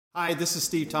Hi, this is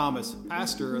Steve Thomas,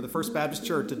 pastor of the First Baptist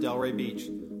Church at Delray Beach.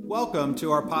 Welcome to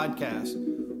our podcast.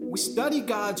 We study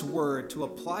God's Word to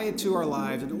apply it to our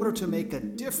lives in order to make a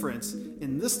difference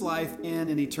in this life and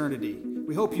in eternity.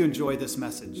 We hope you enjoy this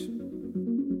message.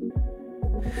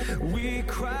 We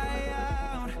cry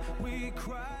out, we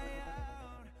cry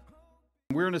out.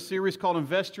 We're in a series called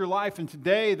Invest Your Life, and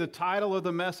today the title of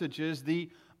the message is The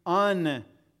Uninvested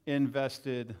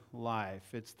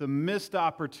Life. It's the missed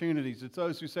opportunities. It's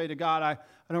those who say to God, I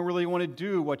don't really want to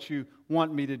do what you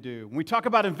want me to do. When we talk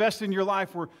about investing your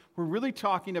life, we're really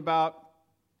talking about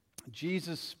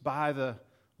Jesus by the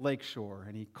lakeshore.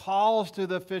 And he calls to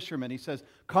the fishermen. He says,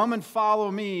 come and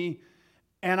follow me,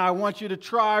 and I want you to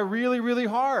try really, really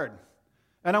hard.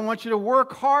 And I want you to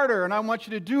work harder, and I want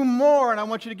you to do more, and I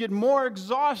want you to get more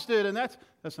exhausted. And that's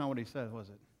not what he said, was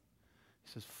it?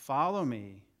 He says, follow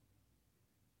me,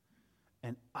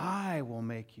 and I will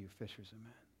make you fishers of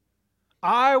men.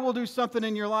 I will do something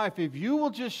in your life. If you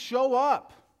will just show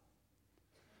up,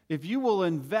 if you will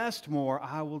invest more,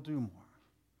 I will do more.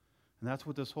 And that's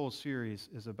what this whole series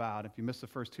is about. If you missed the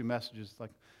first two messages, like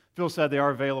Phil said, they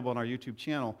are available on our YouTube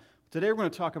channel. Today we're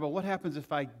going to talk about what happens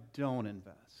if I don't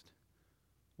invest.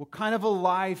 What kind of a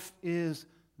life is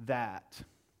that?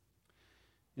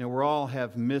 You know, we all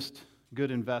have missed good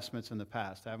investments in the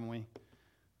past, haven't we?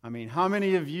 I mean, how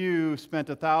many of you spent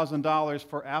 $1,000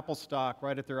 for Apple stock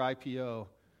right at their IPO?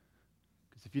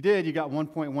 Because if you did, you got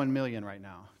 1.1 million right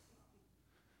now.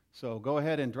 So go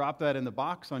ahead and drop that in the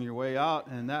box on your way out,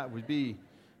 and that would be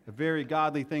a very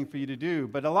godly thing for you to do.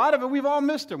 But a lot of it, we've all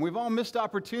missed them. We've all missed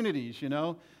opportunities, you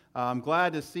know. I'm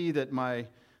glad to see that my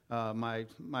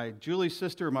Julie's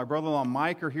sister, my brother-in-law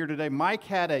Mike are here today. Mike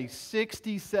had a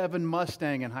 67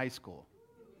 Mustang in high school.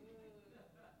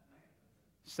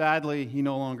 Sadly, he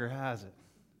no longer has it.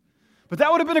 But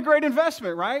that would have been a great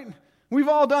investment, right? We've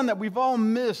all done that. We've all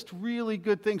missed really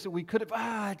good things that we could have,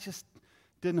 I just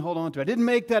didn't hold on to. I didn't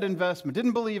make that investment,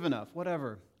 didn't believe enough,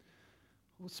 whatever.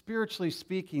 Well, spiritually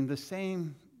speaking, the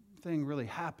same thing really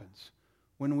happens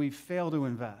when we fail to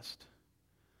invest.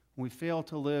 When we fail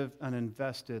to live an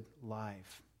invested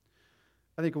life.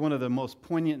 I think one of the most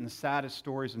poignant and saddest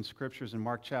stories in Scripture is in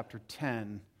Mark chapter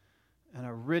 10. And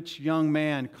a rich young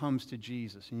man comes to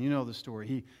Jesus. And you know the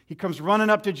story. He comes running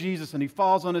up to Jesus and he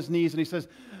falls on his knees and he says,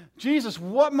 Jesus,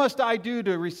 what must I do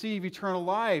to receive eternal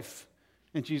life?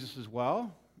 And Jesus says,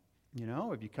 well, you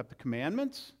know, have you kept the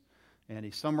commandments? And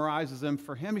he summarizes them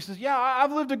for him. He says, yeah,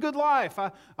 I've lived a good life.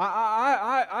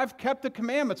 I've kept the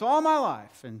commandments all my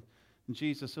life. And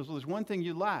Jesus says, well, there's one thing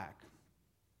you lack.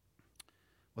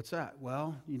 What's that?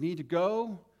 Well, you need to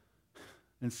go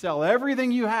and sell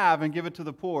everything you have and give it to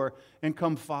the poor and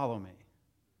come follow me.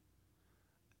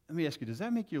 Let me ask you, does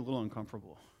that make you a little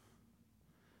uncomfortable?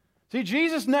 See,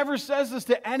 Jesus never says this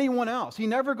to anyone else. He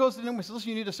never goes to them and says, listen,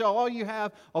 you need to sell all you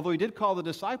have, although he did call the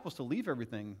disciples to leave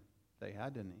everything they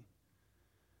had, didn't he?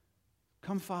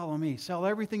 Come follow me. Sell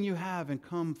everything you have and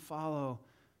come follow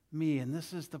me. And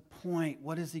this is the point.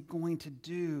 What is he going to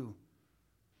do?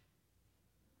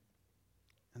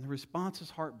 And the response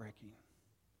is heartbreaking.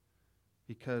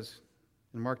 Because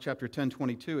in Mark chapter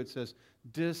 10:22 it says,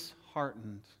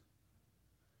 disheartened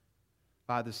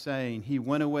by the saying, he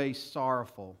went away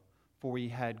sorrowful, for he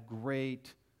had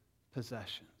great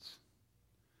possessions.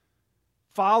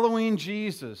 Following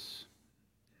Jesus,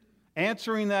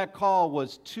 answering that call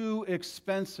was too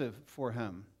expensive for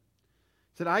him.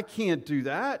 He said, I can't do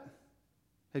that.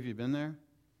 Have you been there?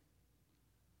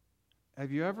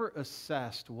 Have you ever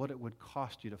assessed what it would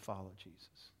cost you to follow Jesus?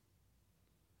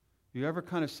 You ever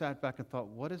kind of sat back and thought,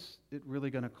 what is it really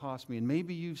going to cost me? And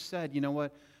maybe you've said, you know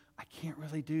what, I can't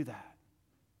really do that.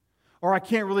 Or I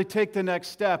can't really take the next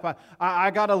step.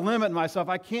 I got to limit myself.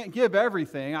 I can't give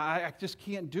everything. I just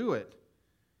can't do it.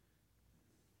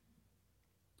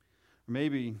 Or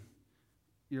maybe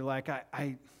you're like,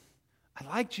 I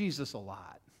like Jesus a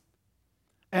lot.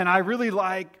 And I really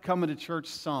like coming to church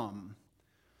some.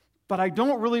 But I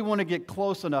don't really want to get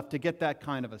close enough to get that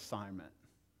kind of assignment.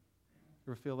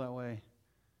 Ever feel that way?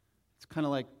 It's kind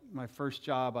of like my first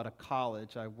job out of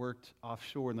college. I worked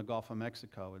offshore in the Gulf of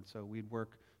Mexico, and so we'd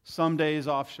work some days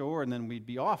offshore, and then we'd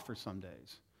be off for some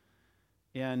days.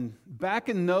 And back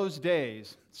in those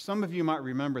days, some of you might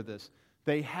remember this,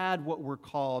 they had what were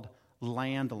called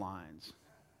landlines.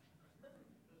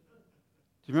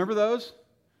 Do you remember those? Do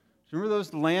you remember those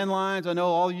landlines? I know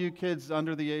all you kids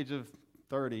under the age of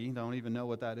 30 don't even know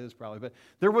what that is probably, but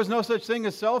there was no such thing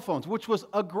as cell phones, which was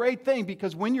a great thing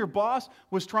because when your boss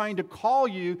was trying to call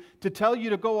you to tell you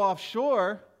to go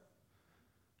offshore,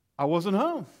 I wasn't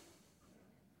home.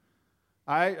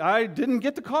 I didn't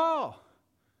get the call.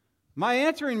 My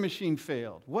answering machine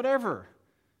failed. Whatever.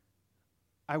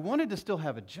 I wanted to still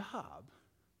have a job.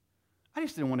 I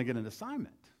just didn't want to get an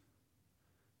assignment.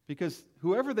 Because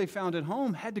whoever they found at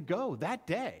home had to go that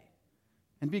day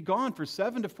and be gone for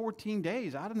 7 to 14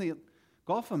 days out in the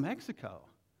Gulf of Mexico.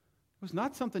 It was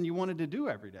not something you wanted to do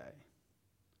every day.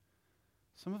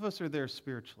 Some of us are there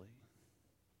spiritually.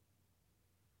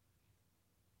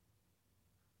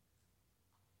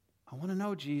 I want to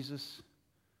know Jesus.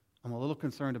 I'm a little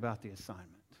concerned about the assignment.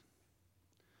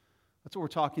 That's what we're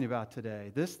talking about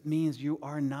today. This means you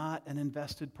are not an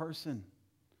invested person.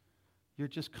 You're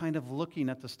just kind of looking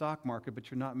at the stock market, but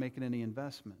you're not making any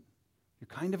investment. You're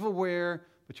kind of aware,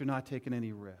 but you're not taking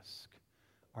any risk.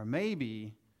 Or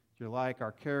maybe you're like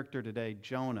our character today,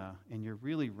 Jonah, and you're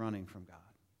really running from God.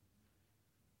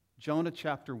 Jonah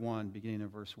chapter 1, beginning in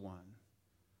verse 1.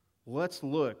 Let's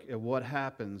look at what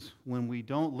happens when we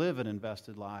don't live an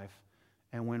invested life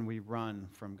and when we run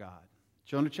from God.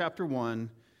 Jonah chapter 1,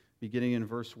 beginning in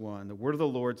verse 1. The word of the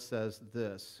Lord says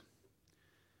this.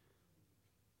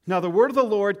 Now the word of the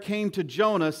Lord came to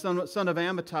Jonah, son of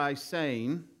Amittai,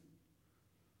 saying,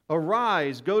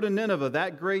 Arise, go to Nineveh,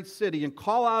 that great city, and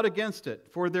call out against it,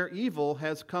 for their evil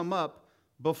has come up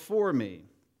before me.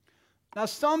 Now,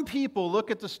 some people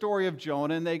look at the story of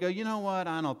Jonah and they go, you know what,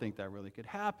 I don't think that really could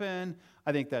happen.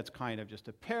 I think that's kind of just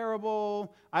a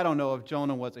parable. I don't know if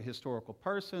Jonah was a historical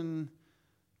person.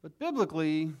 But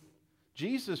biblically,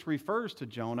 Jesus refers to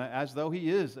Jonah as though he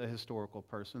is a historical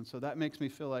person, so that makes me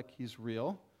feel like he's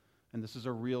real, and this is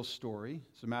a real story.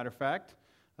 As a matter of fact,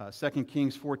 2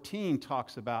 Kings 14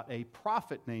 talks about a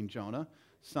prophet named Jonah,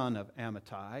 son of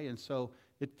Amittai, and so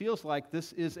it feels like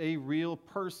this is a real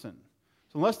person.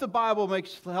 So unless the Bible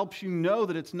helps you know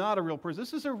that it's not a real person,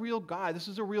 this is a real guy, this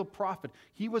is a real prophet.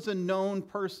 He was a known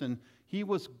person. He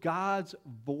was God's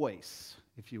voice,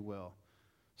 if you will.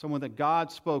 Someone that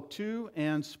God spoke to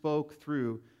and spoke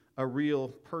through, a real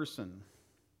person.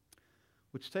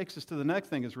 Which takes us to the next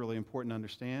thing that's really important to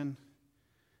understand,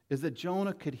 is that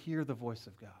Jonah could hear the voice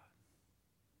of God.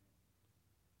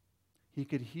 He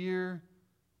could hear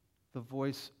the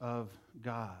voice of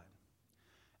God.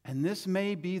 And this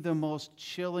may be the most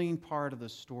chilling part of the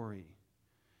story.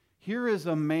 Here is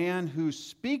a man who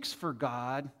speaks for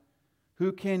God,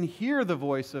 who can hear the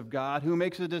voice of God, who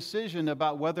makes a decision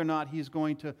about whether or not he's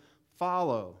going to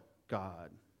follow God.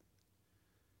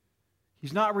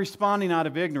 He's not responding out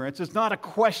of ignorance. It's not a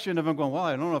question of him going, well,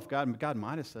 I don't know if God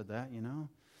might have said that, you know.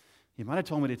 He might have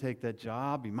told me to take that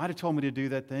job. He might have told me to do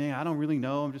that thing. I don't really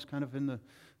know. I'm just kind of in the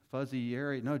fuzzy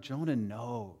area. No, Jonah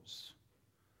knows.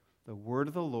 The word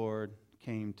of the Lord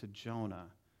came to Jonah.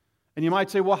 And you might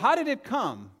say, well, how did it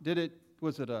come?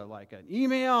 Was it like an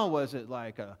email? Was it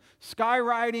like a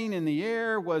skywriting in the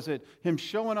air? Was it him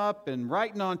showing up and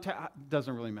writing on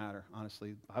doesn't really matter,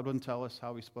 honestly. God wouldn't tell us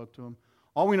how he spoke to him.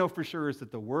 All we know for sure is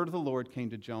that the word of the Lord came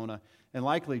to Jonah, and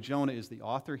likely Jonah is the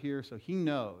author here, so he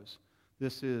knows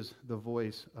this is the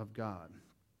voice of God.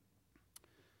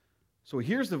 So he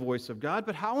hears the voice of God,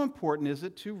 but how important is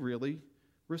it to really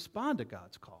respond to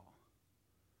God's call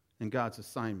and God's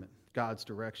assignment, God's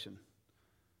direction?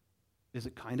 Is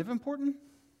it kind of important?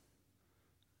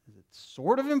 Is it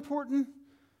sort of important?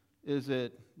 Is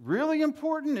it really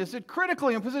important? Is it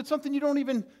critically important? Is it something you don't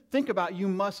even think about? You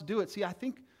must do it. See, I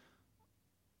think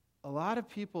a lot of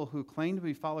people who claim to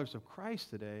be followers of Christ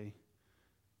today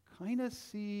kind of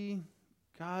see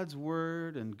God's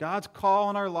word and God's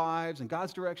call in our lives and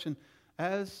God's direction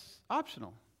as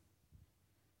optional.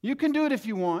 You can do it if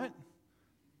you want.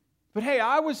 But hey,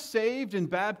 I was saved and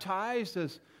baptized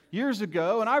as years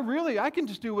ago, and I can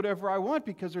just do whatever I want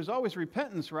because there's always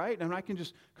repentance, right? And I can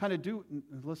just kind of do.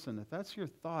 Listen, if that's your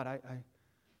thought,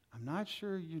 I'm not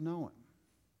sure you know him.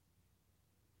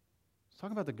 Let's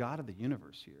talk about the God of the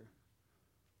universe here.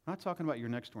 We're not talking about your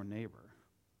next door neighbor.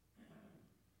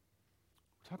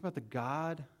 We're talking about the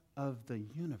God of the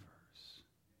universe.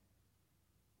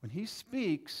 When he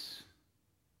speaks,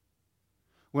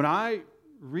 when I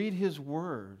read his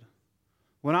word,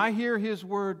 when I hear his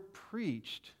word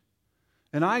preached,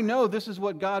 and I know this is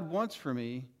what God wants for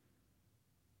me,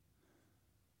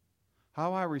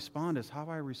 how I respond is how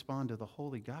I respond to the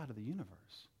holy God of the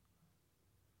universe.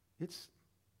 It's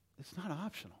not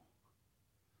optional.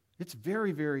 It's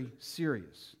very, very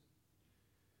serious.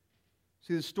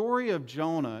 See, the story of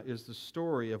Jonah is the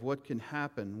story of what can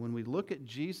happen when we look at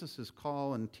Jesus'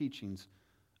 call and teachings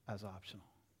as optional.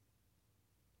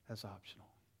 As optional.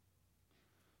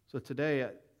 So today,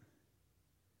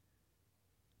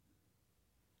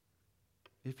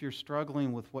 if you're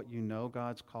struggling with what you know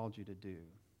God's called you to do,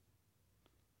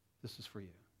 this is for you.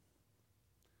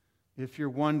 If you're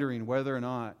wondering whether or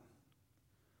not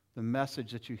the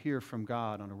message that you hear from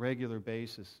God on a regular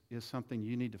basis is something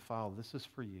you need to follow. This is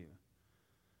for you.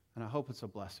 And I hope it's a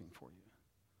blessing for you.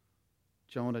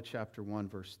 Jonah chapter 1,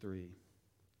 verse 3.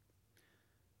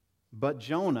 But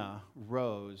Jonah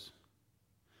rose.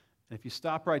 And if you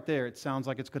stop right there, it sounds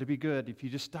like it's going to be good. If you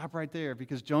just stop right there,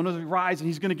 because Jonah's going to rise and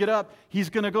he's going to get up. He's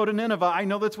going to go to Nineveh. I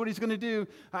know that's what he's going to do.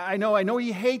 I know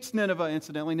he hates Nineveh,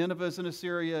 incidentally. Nineveh is in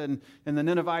Assyria, and the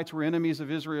Ninevites were enemies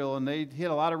of Israel, and he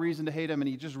had a lot of reason to hate him, and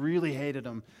he just really hated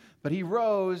them. But he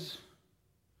rose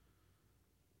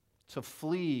to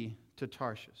flee to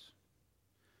Tarshish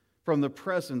from the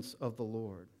presence of the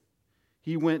Lord.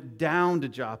 He went down to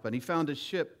Joppa, and he found a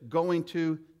ship going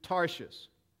to Tarshish.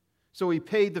 So he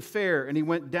paid the fare, and he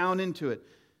went down into it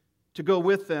to go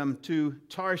with them to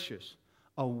Tarshish,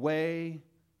 away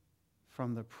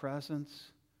from the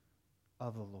presence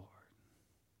of the Lord.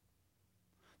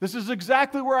 This is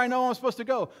exactly where I know I'm supposed to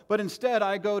go, but instead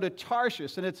I go to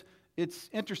Tarshish, and it's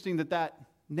interesting that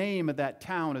name of that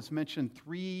town is mentioned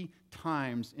 3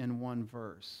 times in one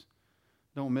verse.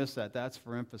 Don't miss that. That's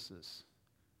for emphasis.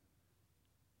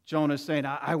 Jonah is saying,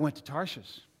 I went to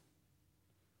Tarshish.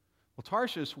 Well,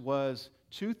 Tarshish was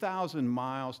 2,000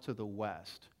 miles to the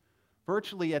west,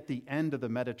 virtually at the end of the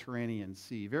Mediterranean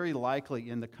Sea, very likely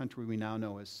in the country we now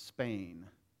know as Spain.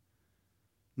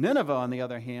 Nineveh, on the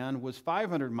other hand, was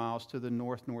 500 miles to the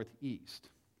north-northeast.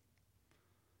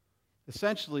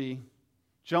 Essentially,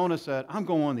 Jonah said, I'm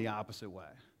going the opposite way.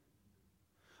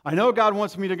 I know God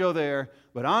wants me to go there,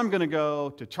 but I'm going to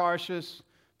go to Tarshish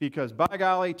because, by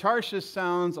golly, Tarshish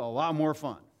sounds a lot more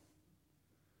fun.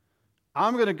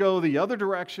 I'm going to go the other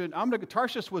direction.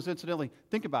 Tarshish was, incidentally,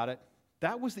 think about it,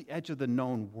 that was the edge of the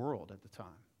known world at the time.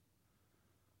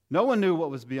 No one knew what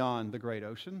was beyond the great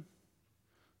ocean.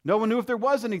 No one knew if there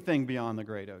was anything beyond the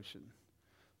great ocean.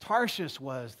 Tarshish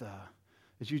was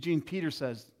as Eugene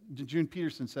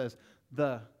Peterson says,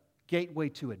 the gateway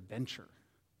to adventure.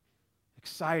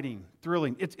 Exciting,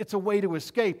 thrilling. It's a way to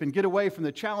escape and get away from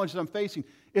the challenges I'm facing.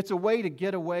 It's a way to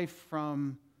get away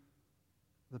from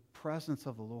the presence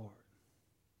of the Lord.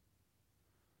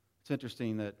 It's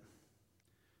interesting that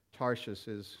Tarshish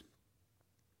is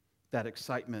that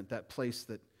excitement, that place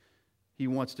that he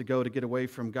wants to go to get away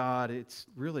from God. It's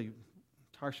really,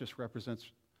 Tarshish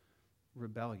represents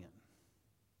rebellion.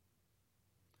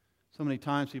 So many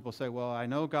times people say, well, I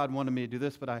know God wanted me to do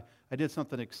this, but I did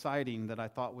something exciting that I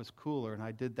thought was cooler, and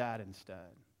I did that instead.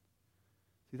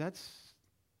 See,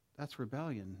 that's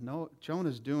rebellion. No,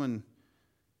 Jonah's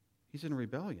he's in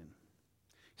rebellion.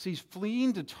 See, he's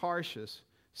fleeing to Tarshish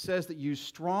says that you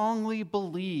strongly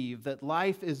believe that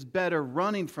life is better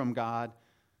running from God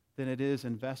than it is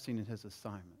investing in His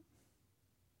assignment.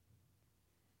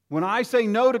 When I say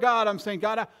no to God, I'm saying,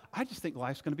 God, I just think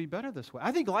life's going to be better this way.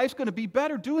 I think life's going to be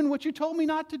better doing what you told me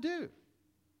not to do.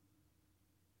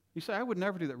 You say, I would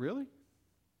never do that. Really?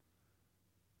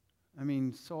 I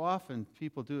mean, so often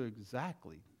people do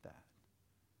exactly that.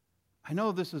 I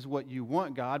know this is what you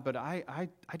want, God, but I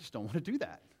just don't want to do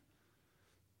that.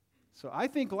 So I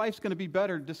think life's going to be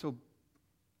better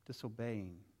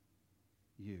disobeying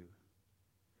you.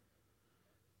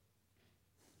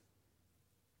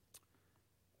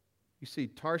 You see,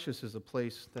 Tarshish is a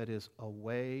place that is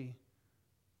away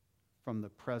from the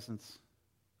presence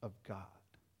of God.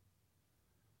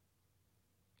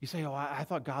 You say, oh, I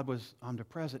thought God was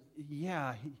omnipresent.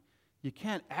 Yeah, you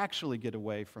can't actually get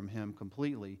away from Him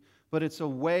completely, but it's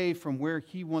away from where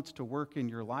He wants to work in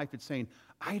your life. It's saying,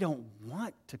 I don't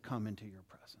want to come into your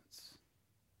presence.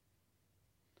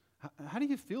 How do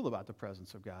you feel about the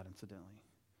presence of God, incidentally?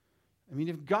 I mean,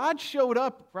 if God showed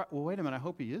up, well, wait a minute, I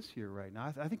hope He is here right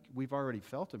now. I think we've already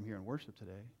felt Him here in worship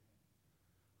today.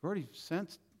 We've already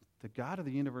sensed the God of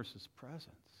the universe's presence.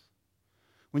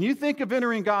 When you think of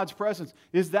entering God's presence,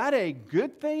 is that a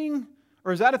good thing?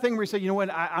 Or is that a thing where you say, you know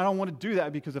what, I don't want to do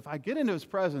that because if I get into His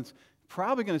presence, I'm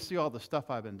probably going to see all the stuff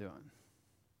I've been doing.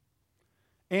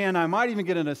 And I might even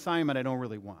get an assignment I don't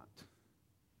really want.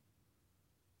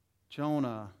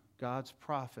 Jonah, God's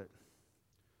prophet,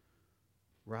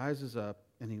 rises up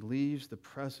and he leaves the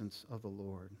presence of the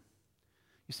Lord.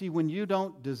 You see, when you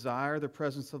don't desire the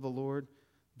presence of the Lord,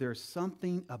 there's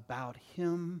something about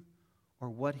Him or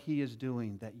what He is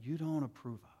doing that you don't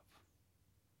approve of.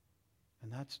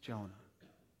 And that's Jonah.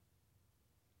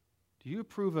 Do you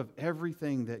approve of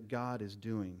everything that God is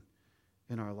doing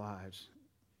in our lives?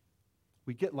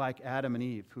 We get like Adam and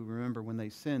Eve, who, remember, when they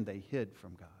sinned, they hid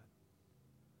from God.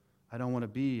 I don't want to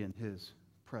be in His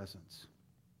presence.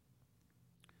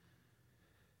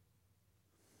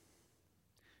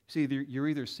 See, you're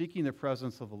either seeking the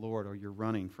presence of the Lord or you're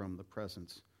running from the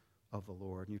presence of the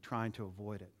Lord, and you're trying to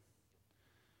avoid it.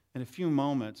 In a few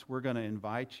moments, we're going to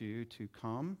invite you to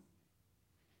come.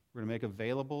 We're going to make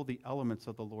available the elements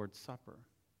of the Lord's Supper.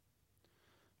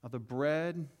 Now, the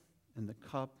bread and the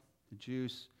cup, the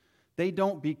juice, they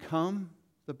don't become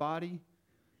the body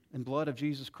and blood of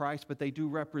Jesus Christ, but they do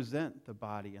represent the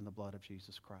body and the blood of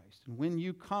Jesus Christ. And when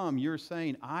you come, you're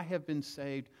saying, I have been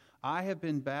saved, I have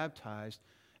been baptized,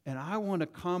 and I want to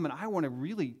come and I want to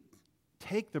really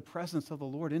take the presence of the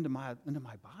Lord into my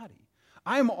body.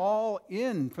 I'm all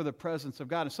in for the presence of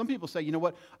God. And some people say, you know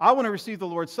what, I want to receive the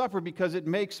Lord's Supper because it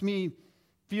makes me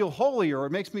feel holier or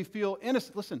it makes me feel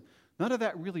innocent. Listen, none of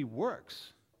that really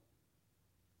works.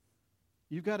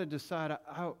 You've got to decide,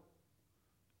 I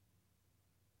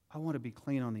want to be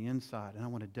clean on the inside, and I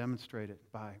want to demonstrate it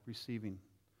by receiving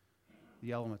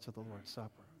the elements of the Lord's Supper.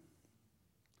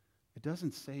 It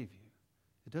doesn't save you.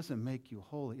 It doesn't make you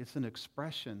holy. It's an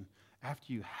expression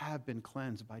after you have been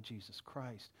cleansed by Jesus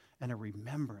Christ and a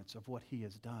remembrance of what he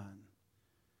has done.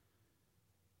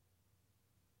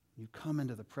 You come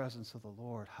into the presence of the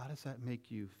Lord. How does that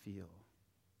make you feel?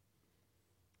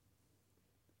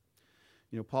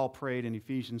 You know, Paul prayed in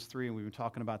Ephesians 3, and we've been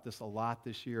talking about this a lot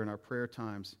this year in our prayer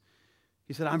times.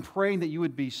 He said, I'm praying that you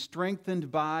would be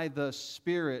strengthened by the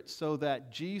Spirit so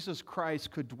that Jesus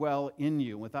Christ could dwell in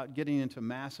you. Without getting into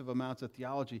massive amounts of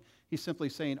theology, he's simply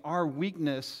saying our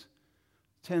weakness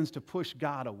tends to push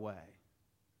God away.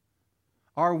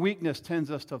 Our weakness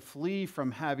tends us to flee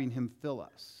from having him fill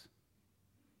us.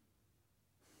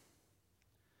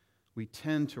 We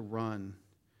tend to run.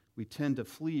 We tend to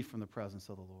flee from the presence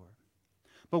of the Lord.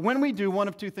 But when we do, one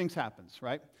of two things happens,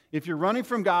 right? If you're running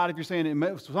from God, if you're saying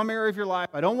in some area of your life,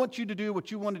 I don't want you to do what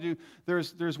you want to do,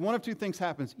 there's one of two things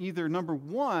happens. Either, number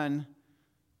one,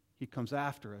 he comes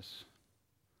after us,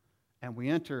 and we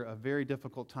enter a very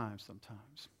difficult time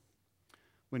sometimes.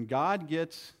 When God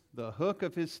gets the hook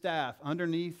of his staff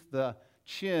underneath the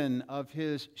chin of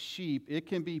his sheep, it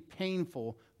can be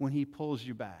painful when he pulls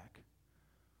you back.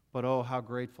 But oh, how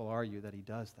grateful are you that he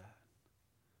does that?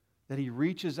 That he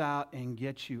reaches out and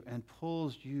gets you and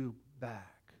pulls you back.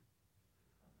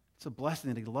 It's a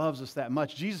blessing that he loves us that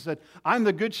much. Jesus said, I'm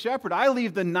the good shepherd. I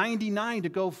leave the 99 to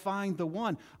go find the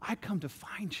one. I come to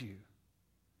find you.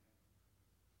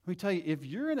 Let me tell you, if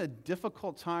you're in a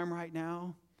difficult time right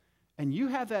now, and you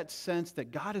have that sense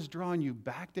that God is drawing you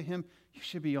back to him, you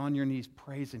should be on your knees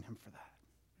praising him for that.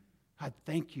 God,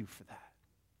 thank you for that.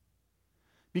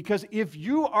 Because if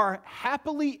you are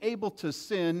happily able to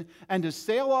sin and to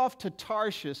sail off to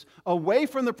Tarshish away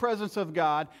from the presence of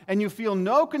God, and you feel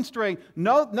no constraint,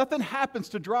 nothing happens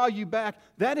to draw you back,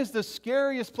 that is the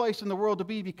scariest place in the world to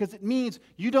be, because it means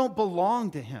you don't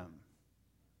belong to him.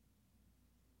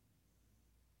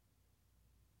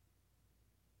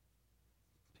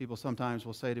 People sometimes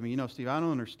will say to me, you know, Steve, I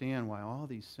don't understand why all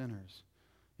these sinners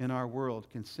in our world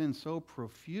can sin so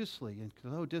profusely and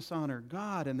so dishonor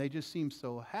God, and they just seem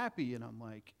so happy. And I'm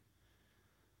like,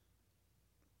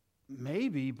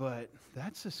 maybe, but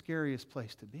that's the scariest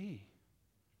place to be.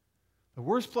 The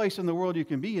worst place in the world you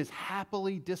can be is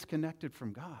happily disconnected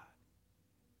from God.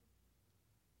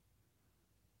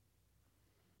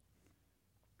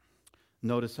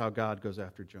 Notice how God goes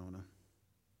after Jonah.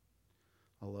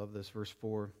 I love this, verse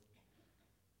 4.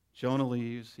 Jonah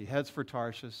leaves. He heads for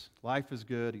Tarshish. Life is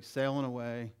good. He's sailing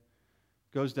away.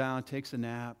 Goes down, takes a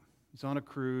nap. He's on a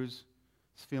cruise.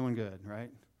 He's feeling good, right?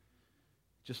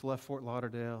 Just left Fort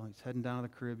Lauderdale. He's heading down to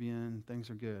the Caribbean. Things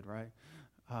are good, right?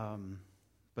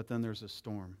 But then there's a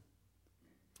storm.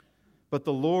 But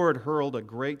the Lord hurled a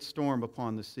great storm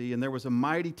upon the sea, and there was a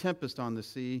mighty tempest on the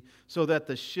sea, so that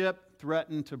the ship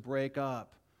threatened to break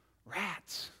up.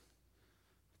 Rats!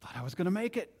 Thought I was going to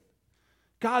make it.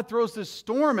 God throws this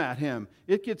storm at him.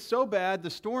 It gets so bad, the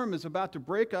storm is about to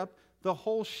break up the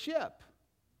whole ship.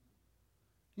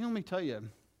 You know, let me tell you,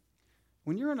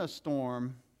 when you're in a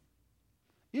storm,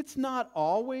 it's not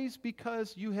always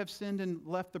because you have sinned and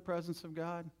left the presence of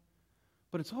God,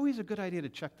 but it's always a good idea to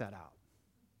check that out.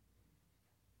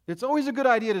 It's always a good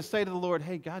idea to say to the Lord,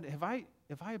 hey, God, have I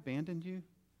abandoned you?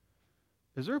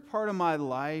 Is there a part of my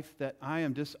life that I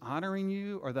am dishonoring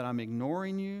you or that I'm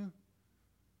ignoring you?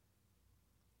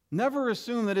 Never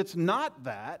assume that it's not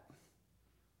that.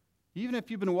 Even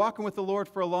if you've been walking with the Lord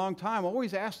for a long time,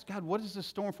 always ask God, what is this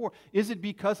storm for? Is it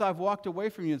because I've walked away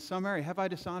from you in some area? Have I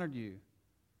dishonored you?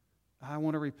 I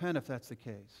want to repent if that's the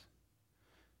case.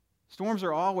 Storms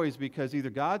are always because either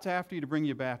God's after you to bring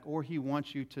you back or he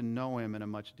wants you to know him in a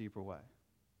much deeper way.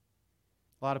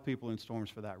 A lot of people in storms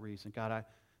for that reason. God,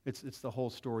 it's the whole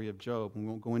story of Job. We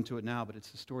won't go into it now, but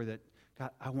it's the story that,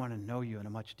 God, I want to know you in a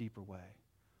much deeper way.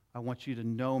 I want you to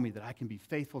know me, that I can be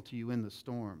faithful to you in the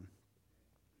storm.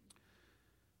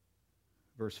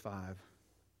 Verse 5.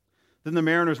 Then the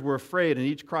mariners were afraid, and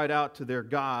each cried out to their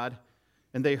God,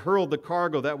 and they hurled the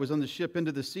cargo that was on the ship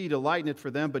into the sea to lighten it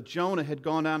for them. But Jonah had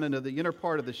gone down into the inner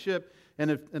part of the ship and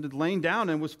had lain down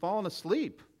and was fallen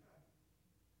asleep.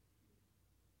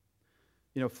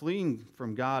 You know, fleeing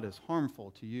from God is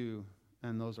harmful to you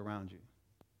and those around you.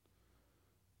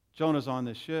 Jonah's on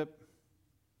this ship.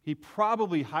 He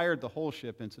probably hired the whole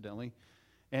ship, incidentally.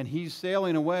 And he's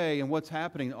sailing away, and what's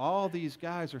happening? All these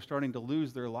guys are starting to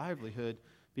lose their livelihood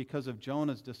because of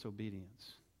Jonah's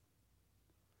disobedience.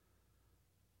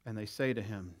 And they say to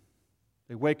him,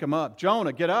 they wake him up,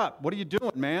 Jonah, get up. What are you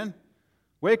doing, man?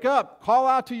 Wake up. Call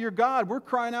out to your God. We're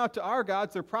crying out to our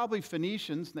gods. They're probably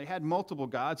Phoenicians, and they had multiple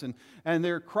gods, and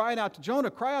they're crying out to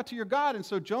Jonah, cry out to your God. And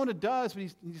so Jonah does, but he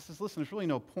says, listen, there's really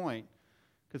no point,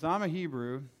 because I'm a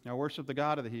Hebrew. I worship the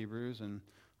God of the Hebrews, and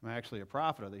I'm actually a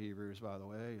prophet of the Hebrews, by the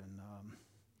way. And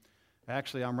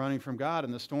actually, I'm running from God,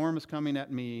 and the storm is coming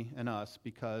at me and us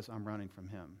because I'm running from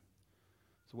Him.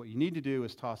 So what you need to do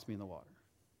is toss me in the water,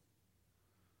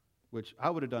 which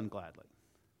I would have done gladly.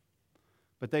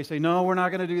 But they say, no, we're not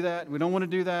going to do that. We don't want to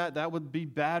do that. That would be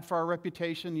bad for our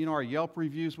reputation. You know, our Yelp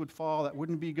reviews would fall. That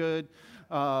wouldn't be good.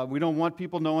 We don't want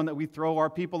people knowing that we throw our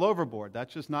people overboard.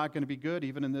 That's just not going to be good,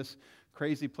 even in this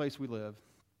crazy place we live.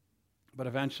 But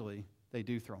eventually, they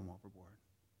do throw them overboard.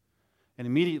 And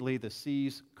immediately the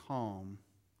seas calm.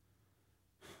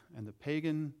 And the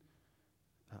pagan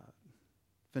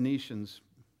Phoenicians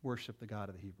worship the God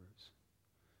of the Hebrews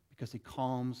because He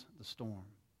calms the storm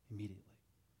immediately.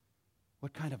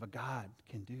 What kind of a God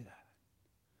can do that?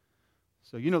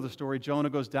 So you know the story. Jonah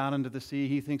goes down into the sea.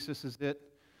 He thinks this is it.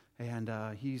 And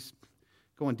he's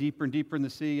going deeper and deeper in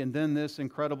the sea. And then this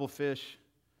incredible fish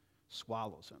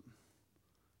swallows him.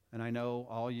 And I know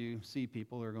all you sea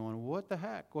people are going, what the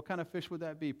heck? What kind of fish would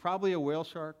that be? Probably a whale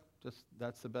shark.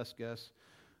 That's the best guess.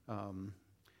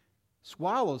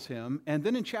 Swallows him. And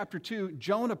then in chapter 2,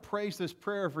 Jonah prays this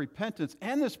prayer of repentance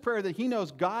and this prayer that he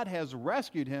knows God has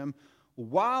rescued him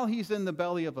while he's in the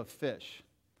belly of a fish,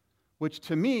 which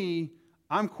to me,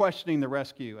 I'm questioning the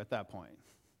rescue at that point.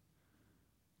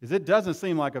 Because it doesn't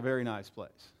seem like a very nice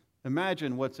place.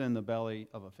 Imagine what's in the belly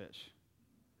of a fish.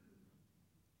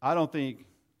 I don't think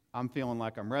I'm feeling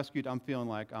like I'm rescued. I'm feeling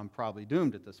like I'm probably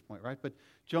doomed at this point, right? But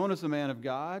Jonah's a man of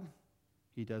God.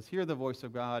 He does hear the voice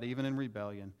of God, even in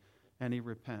rebellion, and he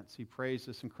repents. He prays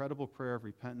this incredible prayer of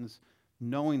repentance,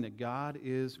 knowing that God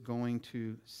is going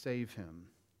to save him.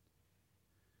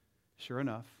 Sure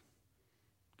enough,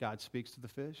 God speaks to the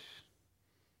fish.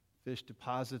 Fish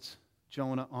deposits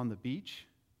Jonah on the beach,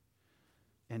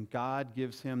 and God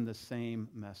gives him the same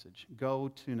message. Go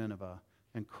to Nineveh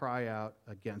and cry out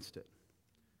against it.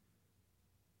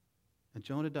 And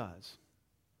Jonah does.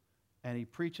 And he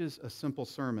preaches a simple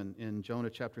sermon in Jonah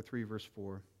chapter 3, verse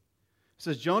 4. It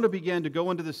says, Jonah began to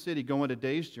go into the city, going a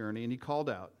day's journey, and he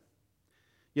called out,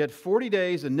 yet 40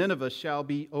 days and Nineveh shall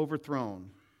be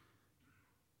overthrown.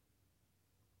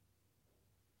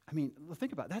 I mean,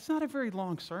 think about it. That's not a very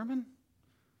long sermon.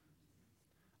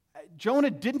 Jonah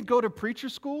didn't go to preacher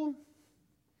school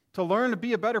to learn to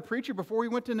be a better preacher before he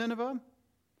went to Nineveh.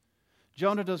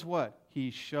 Jonah does what?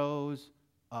 He shows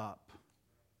up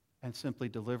and simply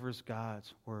delivers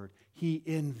God's word. He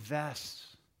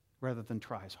invests rather than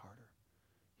tries harder.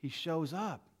 He shows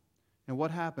up. And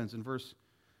what happens in verse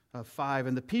 5?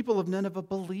 And the people of Nineveh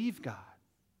believed God.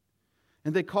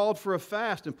 And they called for a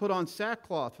fast and put on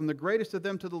sackcloth from the greatest of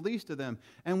them to the least of them.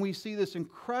 And we see this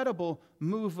incredible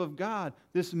move of God,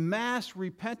 this mass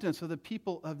repentance of the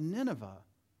people of Nineveh.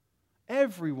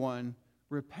 Everyone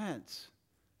repents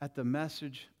at the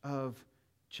message of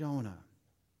Jonah.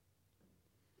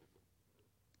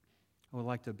 I would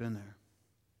like to have been there.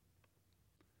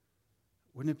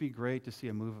 Wouldn't it be great to see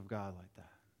a move of God like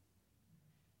that?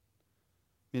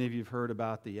 Many of you have heard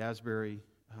about the Asbury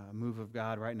move of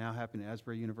God right now happening at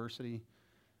Asbury University.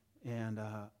 And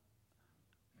I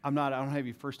don't have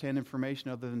any firsthand information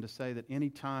other than to say that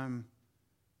anytime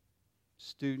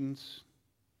students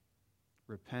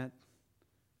repent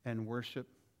and worship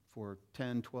for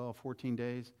 10, 12, 14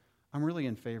 days, I'm really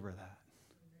in favor of that.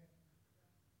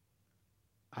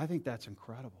 I think that's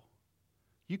incredible.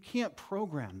 You can't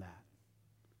program that.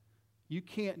 You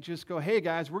can't just go, hey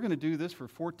guys, we're going to do this for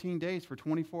 14 days for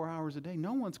 24 hours a day.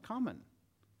 No one's coming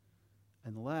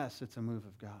unless it's a move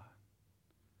of God.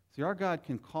 See, our God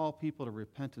can call people to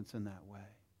repentance in that way.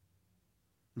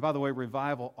 And by the way,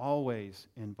 revival always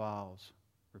involves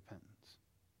repentance.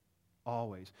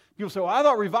 Always. People say, well, I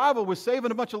thought revival was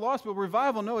saving a bunch of lost people.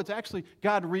 Revival, no, it's actually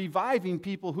God reviving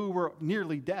people who were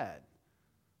nearly dead.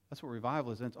 That's what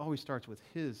revival is, and it always starts with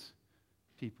His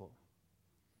people.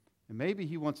 And maybe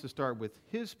he wants to start with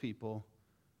his people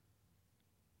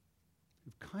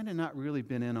who've kind of not really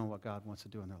been in on what God wants to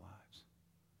do in their lives.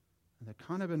 And they've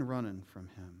kind of been running from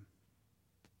him.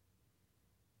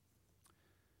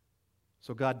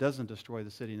 So God doesn't destroy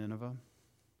the city of Nineveh.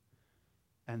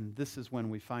 And this is when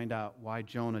we find out why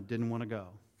Jonah didn't want to go.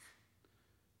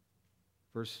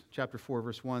 Chapter 4,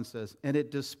 verse 1 says, "And it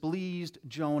displeased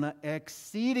Jonah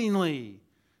exceedingly,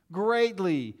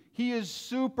 greatly." He is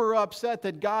super upset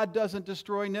that God doesn't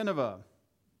destroy Nineveh.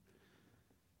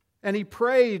 And he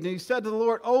prayed and he said to the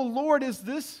Lord, "Oh Lord, is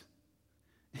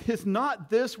not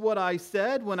this what I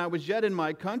said when I was yet in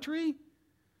my country?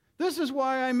 This is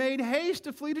why I made haste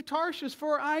to flee to Tarshish,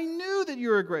 for I knew that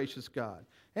you are a gracious God,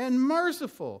 and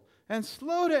merciful, and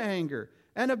slow to anger,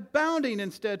 and abounding in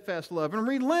steadfast love, and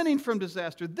relenting from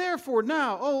disaster. Therefore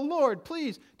now, O Lord,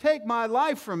 please take my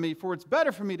life from me, for it's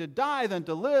better for me to die than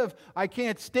to live. I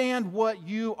can't stand what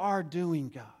you are doing,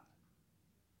 God."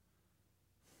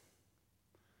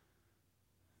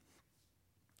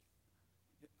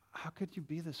 How could you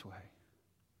be this way?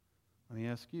 Let me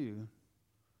ask you,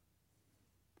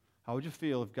 how would you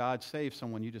feel if God saved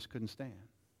someone you just couldn't stand?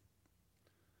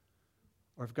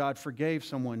 Or if God forgave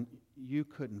someone you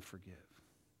couldn't forgive?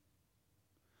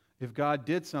 If God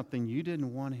did something you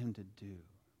didn't want him to do?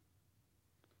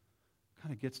 It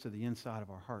kind of gets to the inside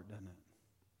of our heart, doesn't it?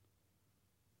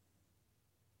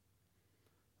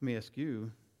 Let me ask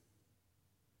you,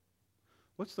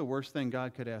 what's the worst thing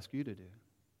God could ask you to do?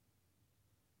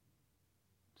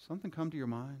 Something come to your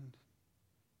mind?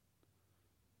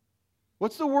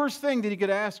 What's the worst thing that he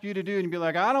could ask you to do and you'd be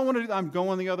like, "I don't want to do that. I'm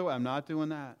going the other way. I'm not doing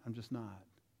that. I'm just not."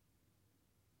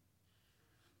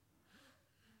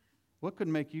 What could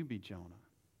make you be Jonah?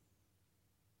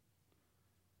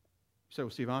 You say,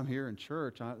 "Well, Steve, I'm here in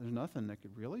church. There's nothing that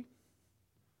could really."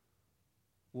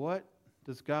 What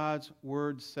does God's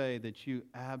word say that you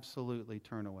absolutely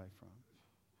turn away from?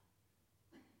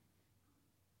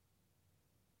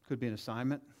 Could be an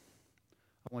assignment.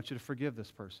 I want you to forgive this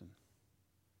person.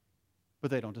 But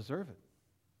they don't deserve it.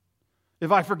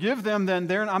 If I forgive them,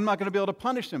 then I'm not going to be able to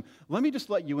punish them. Let me just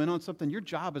let you in on something. Your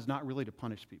job is not really to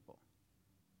punish people.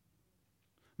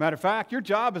 Matter of fact, your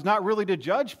job is not really to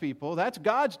judge people. That's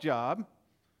God's job.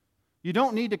 You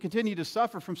don't need to continue to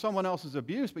suffer from someone else's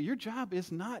abuse, but your job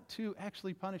is not to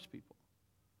actually punish people.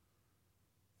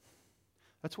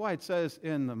 That's why it says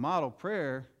in the model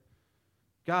prayer,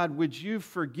 "God, would you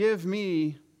forgive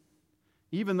me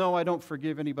even though I don't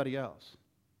forgive anybody else?"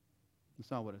 That's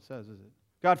not what it says, is it?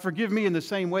 "God, forgive me in the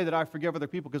same way that I forgive other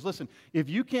people." Because listen, if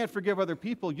you can't forgive other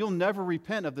people, you'll never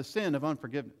repent of the sin of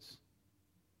unforgiveness.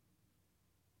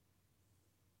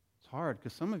 It's hard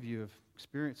because some of you have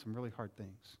experienced some really hard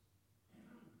things.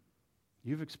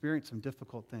 You've experienced some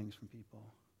difficult things from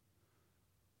people.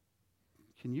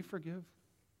 Can you forgive?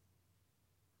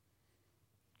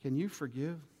 Can you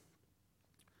forgive?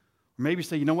 Or maybe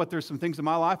say, "You know what, there's some things in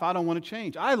my life I don't want to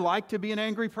change. I like to be an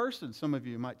angry person." Some of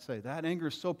you might say that. Anger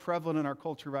is so prevalent in our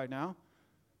culture right now.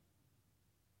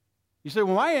 You say,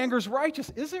 "Well, my anger is righteous."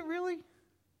 Is it really?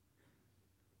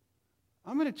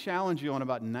 I'm going to challenge you on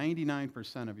about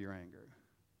 99% of your anger.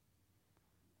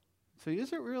 Say,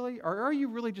 is it really? Or are you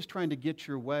really just trying to get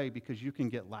your way because you can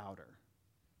get louder?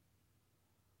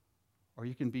 Or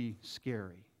you can be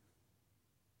scary?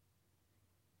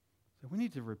 So we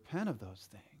need to repent of those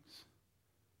things.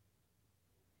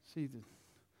 See,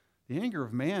 the anger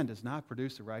of man does not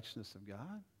produce the righteousness of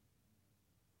God.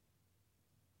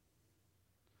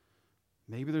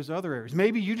 Maybe there's other areas.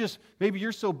 Maybe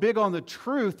you're so big on the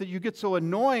truth that you get so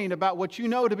annoying about what you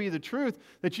know to be the truth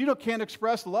that you can't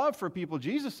express love for people.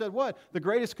 Jesus said what? The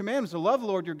greatest commandment is to love the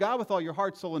Lord your God with all your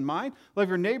heart, soul, and mind. Love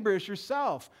your neighbor as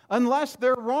yourself, unless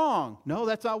they're wrong. No,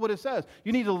 that's not what it says.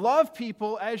 You need to love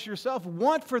people as yourself.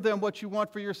 Want for them what you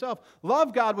want for yourself.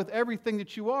 Love God with everything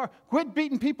that you are. Quit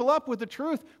beating people up with the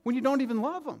truth when you don't even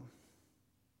love them.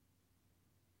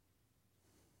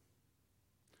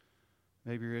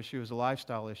 Maybe your issue is a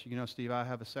lifestyle issue. "You know, Steve, I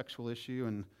have a sexual issue,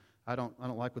 and I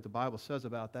don't like what the Bible says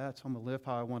about that, so I'm going to live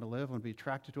how I want to live. I'm going to be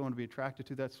attracted to what I want to be attracted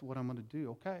to. That's what I'm going to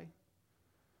do." Okay.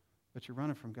 But you're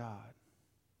running from God.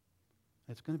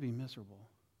 It's going to be miserable.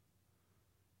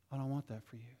 I don't want that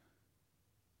for you.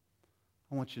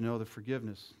 I want you to know the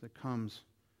forgiveness that comes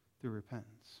through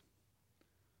repentance.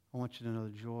 I want you to know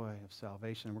the joy of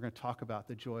salvation. And we're going to talk about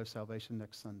the joy of salvation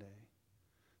next Sunday.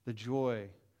 The joy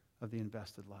of the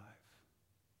invested life.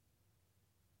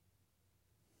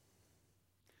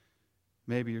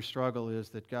 Maybe your struggle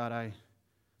is that, "God,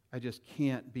 I just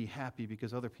can't be happy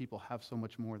because other people have so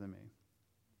much more than me.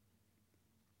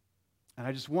 And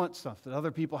I just want stuff that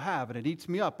other people have, and it eats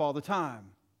me up all the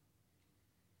time."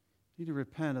 You need to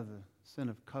repent of the sin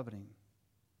of coveting.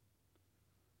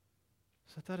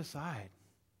 Set that aside.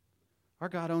 Our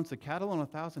God owns the cattle on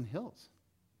 1,000 hills.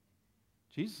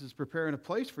 Jesus is preparing a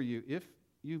place for you if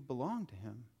you belong to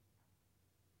him.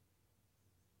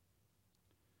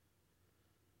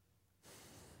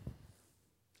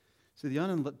 See, the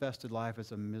uninvested life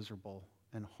is a miserable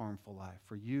and harmful life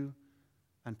for you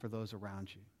and for those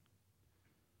around you.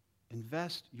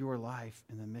 Invest your life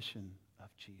in the mission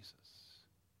of Jesus.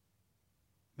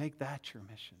 Make that your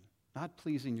mission. Not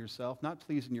pleasing yourself, not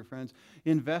pleasing your friends.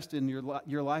 Invest in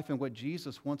your life and what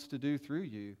Jesus wants to do through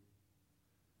you.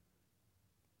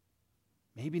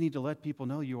 Maybe you need to let people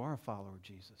know you are a follower of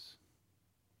Jesus.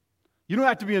 You don't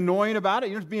have to be annoying about it.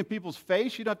 You don't have to be in people's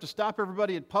face. You don't have to stop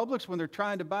everybody at Publix when they're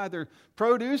trying to buy their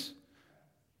produce.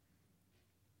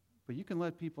 But you can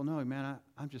let people know, man,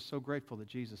 I'm just so grateful that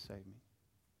Jesus saved me.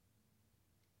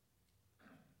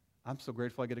 I'm so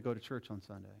grateful I get to go to church on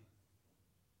Sunday.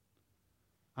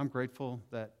 I'm grateful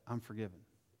that I'm forgiven.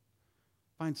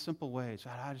 Find simple ways.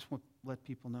 I just want to let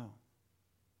people know.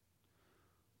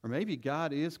 Or maybe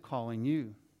God is calling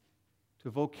you to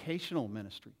vocational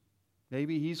ministry.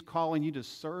 Maybe he's calling you to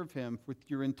serve him with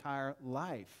your entire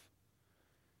life.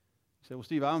 You say, well,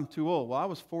 Steve, I'm too old. Well, I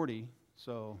was 40,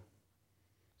 so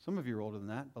some of you are older than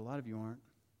that, but a lot of you aren't.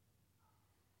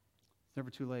 It's never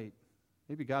too late.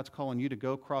 Maybe God's calling you to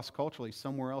go cross-culturally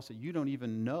somewhere else that you don't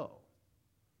even know.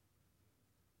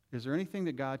 Is there anything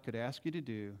that God could ask you to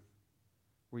do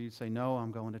where you'd say, no,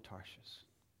 I'm going to Tarshish?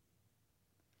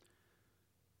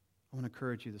 I want to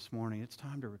encourage you this morning. It's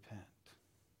time to repent.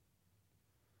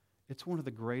 It's one of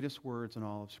the greatest words in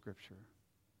all of Scripture.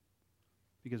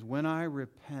 Because when I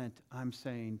repent, I'm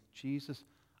saying, Jesus,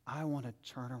 I want to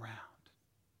turn around.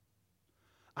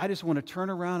 I just want to turn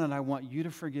around and I want you to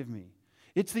forgive me.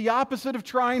 It's the opposite of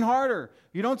trying harder.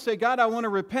 You don't say, God, I want to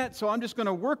repent, so I'm just going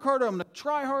to work harder. I'm going to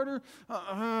try harder.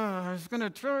 I'm just going to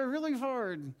try really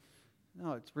hard.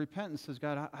 No, it's repentance says,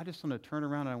 God, I just want to turn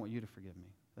around and I want you to forgive me.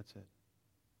 That's it.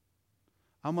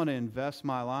 I'm going to invest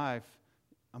my life.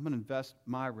 I'm going to invest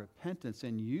my repentance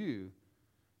in you,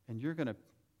 and you're going to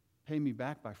pay me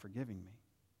back by forgiving me.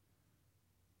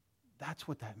 That's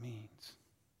what that means.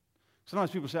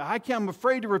 Sometimes people say, I'm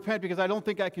afraid to repent because I don't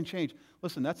think I can change.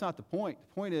 Listen, that's not the point.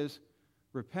 The point is,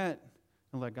 repent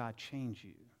and let God change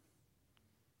you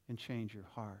and change your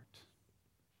heart.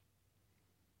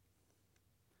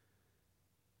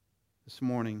 This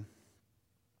morning,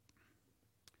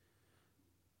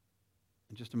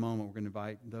 in just a moment, we're going to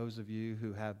invite those of you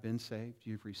who have been saved,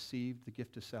 you've received the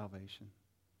gift of salvation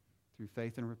through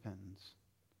faith and repentance,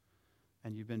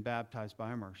 and you've been baptized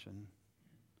by immersion.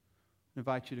 I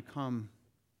invite you to come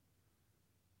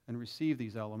and receive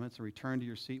these elements and return to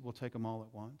your seat. We'll take them all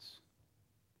at once.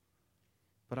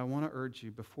 But I want to urge you,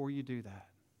 before you do that,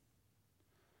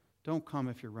 don't come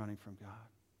if you're running from God.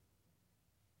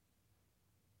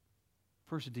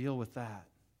 First, deal with that.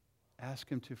 Ask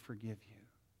him to forgive you.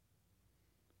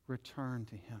 Return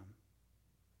to him.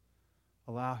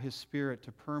 Allow his Spirit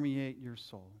to permeate your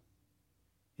soul.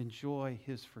 Enjoy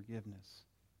his forgiveness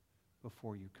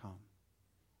before you come.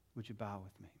 Would you bow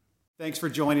with me? Thanks for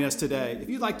joining us today. If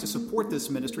you'd like to support this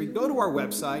ministry, go to our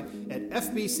website at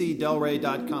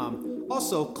fbcdelray.com.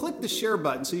 Also, click the share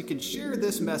button so you can share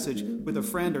this message with a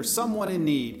friend or someone in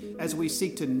need as we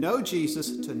seek to know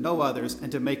Jesus, to know others, and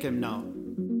to make him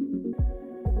known.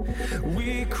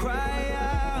 We cry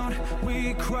out,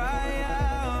 we cry out.